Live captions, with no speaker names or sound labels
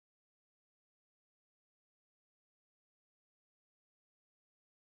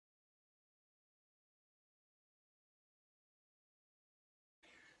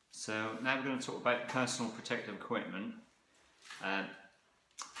So now we're going to talk about personal protective equipment.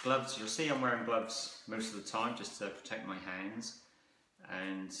 Gloves, you'll see I'm wearing gloves most of the time just to protect my hands,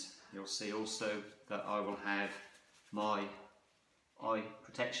 and you'll see also that I will have my eye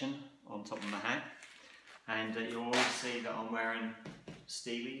protection on top of my hat, and you'll always see that I'm wearing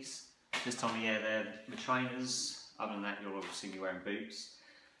steelies. This time of year they're my trainers, other than that you'll obviously be wearing boots.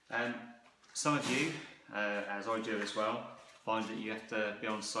 Some of you, as I do as well, find that you have to be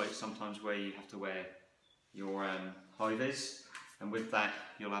on site sometimes where you have to wear your Hi-vis, and with that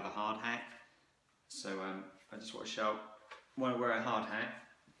you'll have a hard hat. So I just want to show, when I wear a hard hat,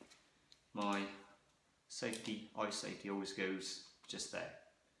 my eye safety always goes just there.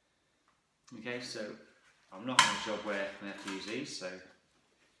 Okay, so I'm not on a job where I have to use these, so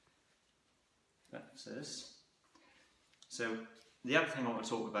that's this. So the other thing I want to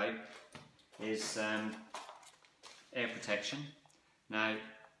talk about is air protection. Now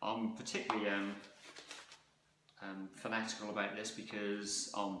I'm particularly fanatical about this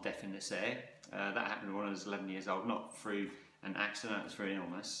because I'm deaf in this ear. That happened when I was 11 years old, not through an accident, it was through an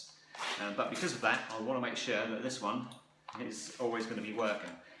illness. But because of that, I want to make sure that this one is always going to be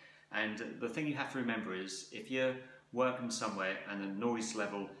working. And the thing you have to remember is, if you're working somewhere and the noise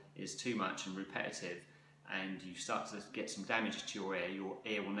level is too much and repetitive, and you start to get some damage to your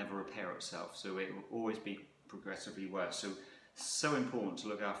ear will never repair itself, so it will always be progressively worse. So important to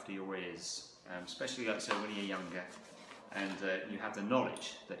look after your ears, especially like so when you're younger and you have the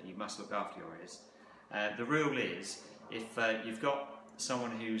knowledge that you must look after your ears. The rule is, if you've got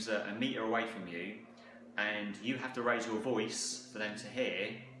someone who's a metre away from you and you have to raise your voice for them to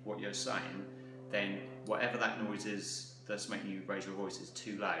hear what you're saying, then whatever that noise is that's making you raise your voice is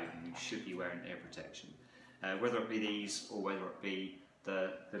too loud, and you should be wearing ear protection. Whether it be these or whether it be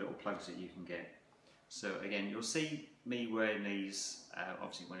the little plugs that you can get. So again, you'll see me wearing these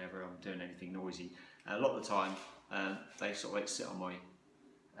obviously whenever I'm doing anything noisy. A lot of the time they sort of like sit on my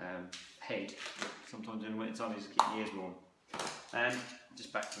head. Sometimes in the winter time, just keep my ears warm.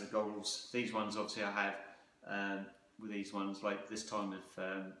 Just back to the goggles. These ones obviously I have with these ones like this time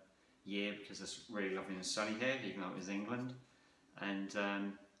of year, because it's really lovely and sunny here, even though it was England.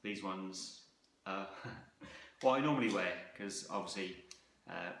 And these ones what I normally wear, because obviously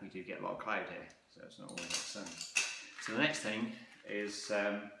we do get a lot of cloud here, so it's not always like sun. So the next thing is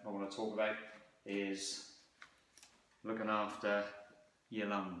I want to talk about is looking after your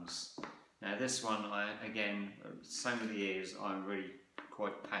lungs. Now this one, again, so many years I'm really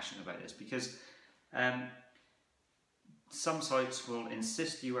quite passionate about this, because some sites will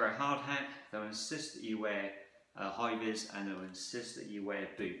insist you wear a hard hat, they'll insist that you wear a Hi-vis, and they'll insist that you wear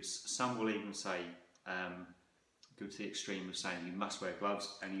boots. Some will even say, go to the extreme of saying you must wear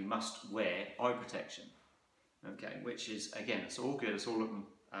gloves and you must wear eye protection. Okay, which is, again, it's all good, it's all looking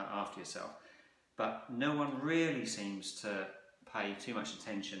after yourself, but no one really seems to pay too much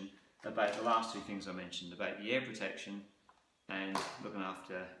attention about the last two things I mentioned, about the air protection and looking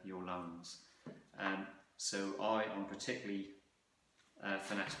after your lungs. So I am particularly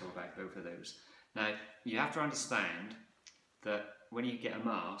fanatical about both of those. Now, you have to understand that when you get a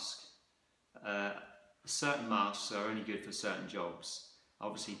mask, certain masks are only good for certain jobs.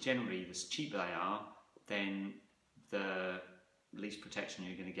 Obviously, generally, the cheaper they are, then the least protection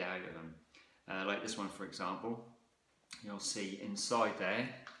you're going to get out of them. Like this one, for example, you'll see inside there,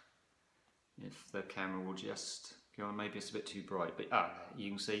 if the camera will just go on, maybe it's a bit too bright, but you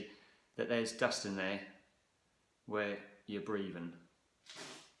can see that there's dust in there where you're breathing.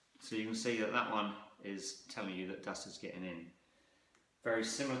 So you can see that that one is telling you that dust is getting in. Very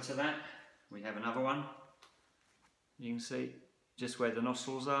similar to that, we have another one. You can see just where the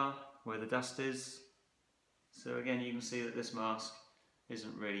nostrils are, where the dust is. So again, you can see that this mask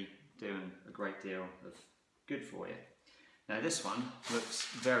isn't really doing a great deal of good for you. Now this one looks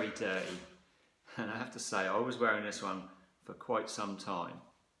very dirty, and I have to say I was wearing this one for quite some time.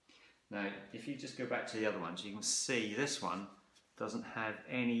 Now if you just go back to the other ones, you can see this one doesn't have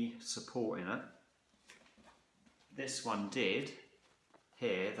any support in it. This one did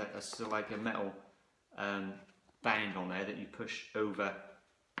here, that's still like a metal band on there that you push over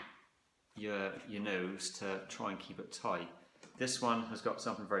your nose to try and keep it tight. This one has got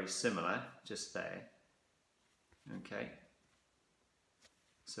something very similar just there. Okay,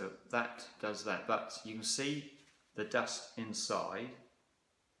 so that does that, but you can see the dust inside,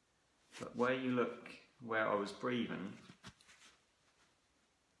 but where you look where I was breathing,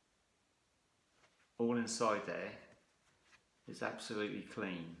 all inside there is absolutely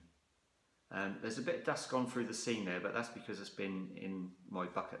clean. There's a bit of dust gone through the seam there, but that's because it's been in my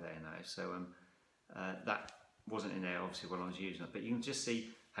bucket there now, so that wasn't in there obviously when I was using it, but you can just see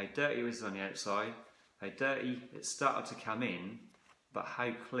how dirty it was on the outside, how dirty it started to come in, but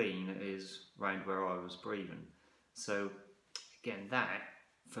how clean it is around where I was breathing. So again, that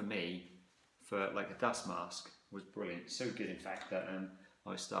for me, for like a dust mask, was brilliant. So good in fact that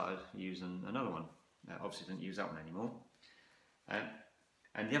I started using another one. Obviously didn't use that one anymore.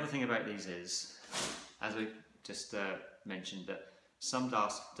 And the other thing about these is, as I just mentioned, that some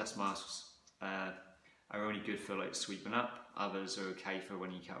dust masks are only good for like sweeping up, others are okay for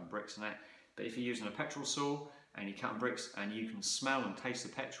when you're cutting bricks and that. But if you're using a petrol saw and you're cutting bricks and you can smell and taste the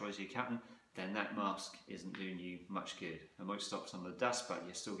petrol as you're cutting, then that mask isn't doing you much good. It might stop some of the dust, but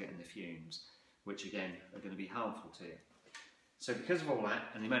you're still getting the fumes, which again are going to be harmful to you. So because of all that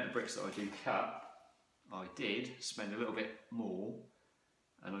and the amount of bricks that I do cut, I did spend a little bit more,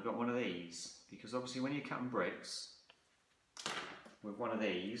 and I got one of these, because obviously when you're cutting bricks with one of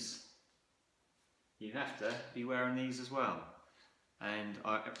these, you have to be wearing these as well. And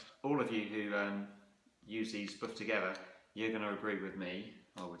all of you who use these both together, you're going to agree with me,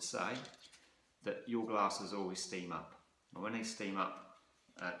 I would say, that your glasses always steam up. And when they steam up,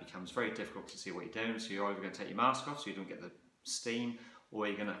 it becomes very difficult to see what you're doing, so you're either going to take your mask off so you don't get the steam, or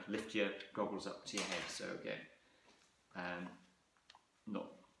you're going to lift your goggles up to your head. So again,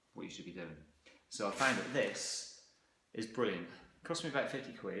 not what you should be doing. So I found that this is brilliant. It cost me about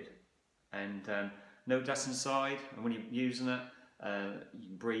 50 quid, and no dust inside, and when you're using it, you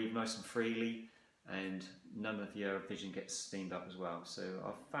can breathe nice and freely, and none of your vision gets steamed up as well. So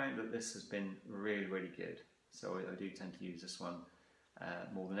I've found that this has been really, really good. So I do tend to use this one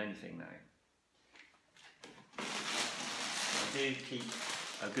more than anything now. I do keep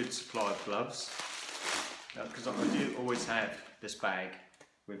a good supply of gloves, because I do always have this bag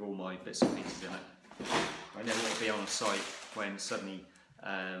with all my bits and pieces in it. I never want to be on a site when suddenly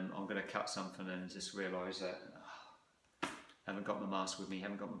I'm going to cut something and just realise that I haven't got my mask with me,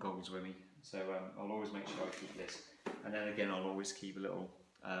 haven't got my goggles with me. So I'll always make sure I keep this. And then again, I'll always keep a little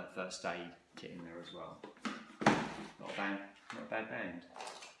first aid kit in there as well. Not a bad band.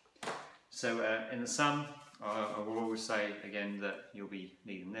 So in the sun, I will always say again that you'll be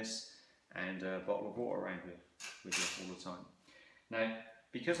needing this and a bottle of water around with you all the time. Now,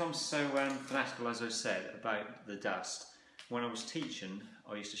 because I'm so fanatical, as I said, about the dust, when I was teaching,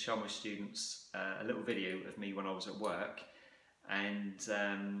 I used to show my students a little video of me when I was at work, and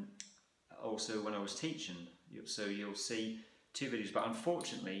also when I was teaching. So you'll see two videos, but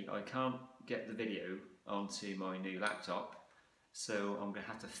unfortunately I can't get the video onto my new laptop, so I'm going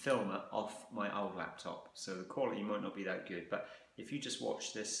to have to film it off my old laptop. So the quality might not be that good, but if you just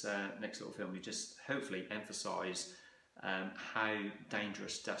watch this next little film, you just hopefully emphasise how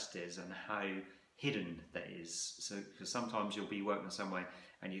dangerous dust is and how hidden that is. So because sometimes you'll be working somewhere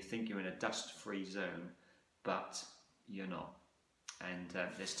and you think you're in a dust-free zone, but you're not. And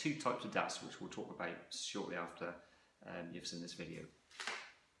there's two types of dust, which we'll talk about shortly after you've seen this video.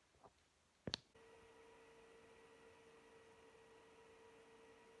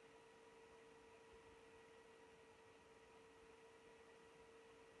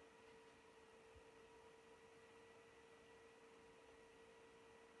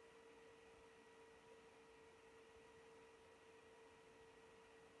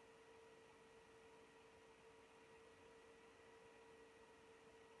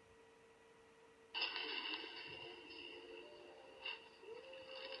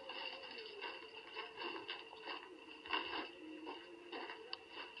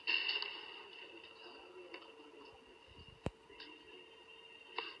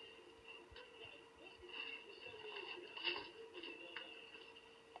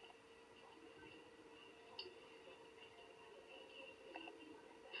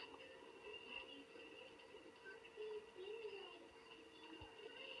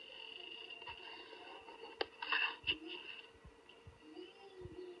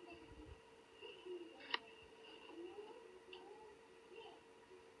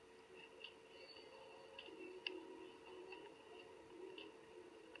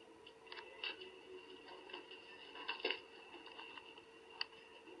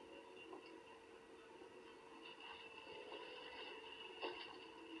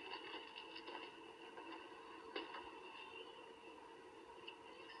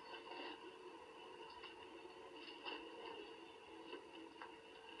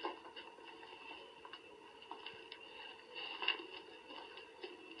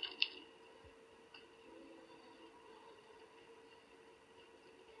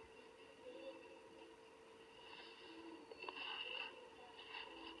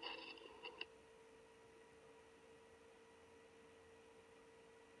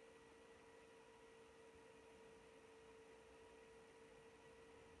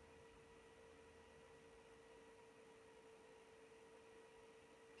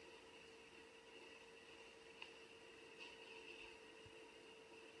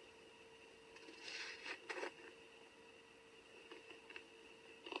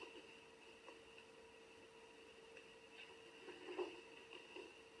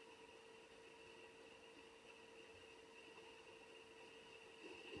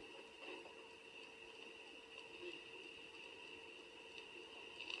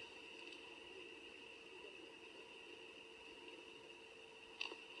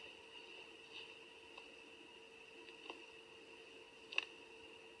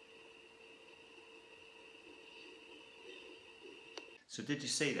 So did you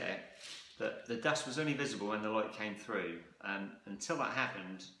see there that the dust was only visible when the light came through, and until that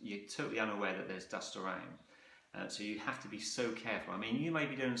happened you're totally unaware that there's dust around. So you have to be so careful. I mean, you may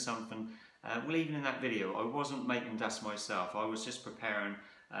be doing something, well, even in that video I wasn't making dust myself, I was just preparing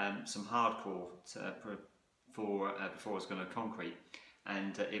some hardcore before I was going to concrete,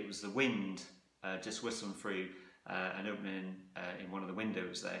 and it was the wind just whistling through an opening in one of the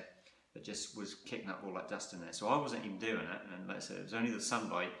windows there that just was kicking up all that dust in there. So I wasn't even doing it, and like I said, it was only the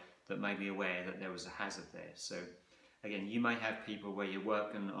sunlight that made me aware that there was a hazard there. So again, you may have people where you're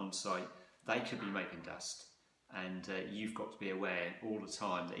working on site, they could be making dust, and you've got to be aware all the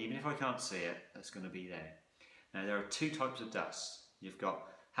time that even if I can't see it, it's going to be there. Now there are two types of dust. You've got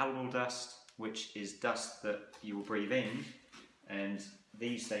halal dust, which is dust that you will breathe in, and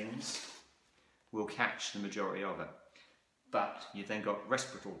these things will catch the majority of it. But you've then got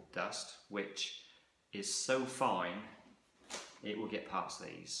respiratory dust, which is so fine it will get past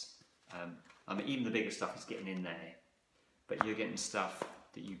these. I mean, even the bigger stuff is getting in there, but you're getting stuff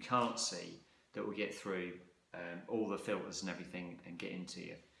that you can't see that will get through all the filters and everything and get into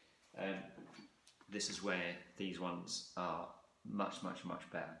you. This is where these ones are much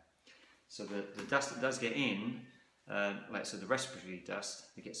better. So the dust that does get in, like so the respiratory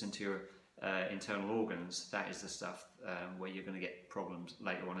dust that gets into your internal organs, that is the stuff where you're going to get problems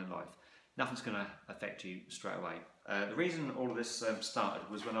later on in life. Nothing's going to affect you straight away. The reason all of this started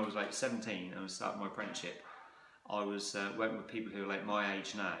was when I was like 17 and I was starting my apprenticeship. I was working with people who are like my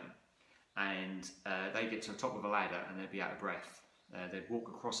age now, and they get to the top of a ladder and they'd be out of breath. They'd walk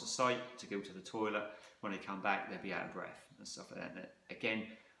across the site to go to the toilet. When they come back, they'd be out of breath and stuff like that. And again,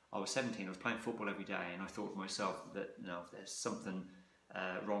 I was 17, I was playing football every day, and I thought to myself that, no, there's something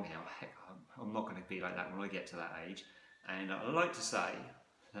wrong here. Heck, I'm not going to be like that when I get to that age. And I like to say,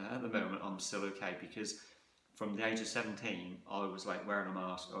 at the moment, I'm still okay, because from the age of 17, I was like wearing a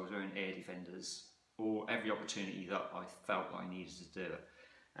mask, I was wearing air defenders, or every opportunity that I felt I needed to do it.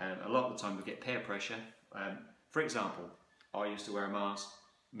 A lot of the time we get peer pressure. For example, I used to wear a mask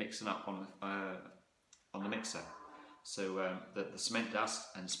mixing up on the mixer. So the cement dust,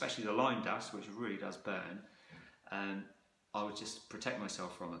 and especially the lime dust, which really does burn, I would just protect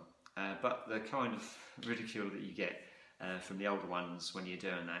myself from it. But the kind of ridicule that you get from the older ones when you're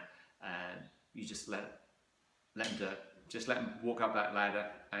doing that, you just let them do it. Just let them walk up that ladder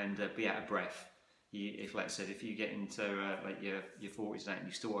and be out of breath. If, like I said, if you get into like your 40s and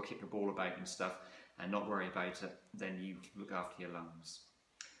you still want to kick the ball about and stuff and not worry about it, then you look after your lungs.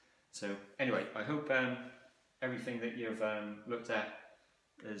 So anyway, I hope everything that you've looked at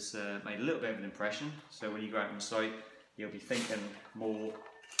has made a little bit of an impression. So when you go out on site, you'll be thinking more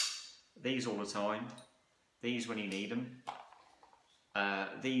these all the time, these when you need them,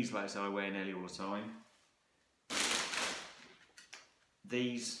 these, like I said, I wear nearly all the time,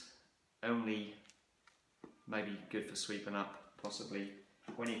 these only maybe good for sweeping up, possibly.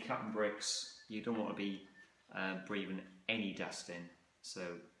 When you're cutting bricks, you don't want to be breathing any dust in, so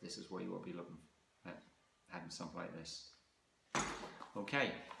this is what you want to be looking at, having something like this.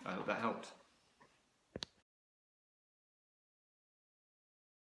 Okay, I hope that helped.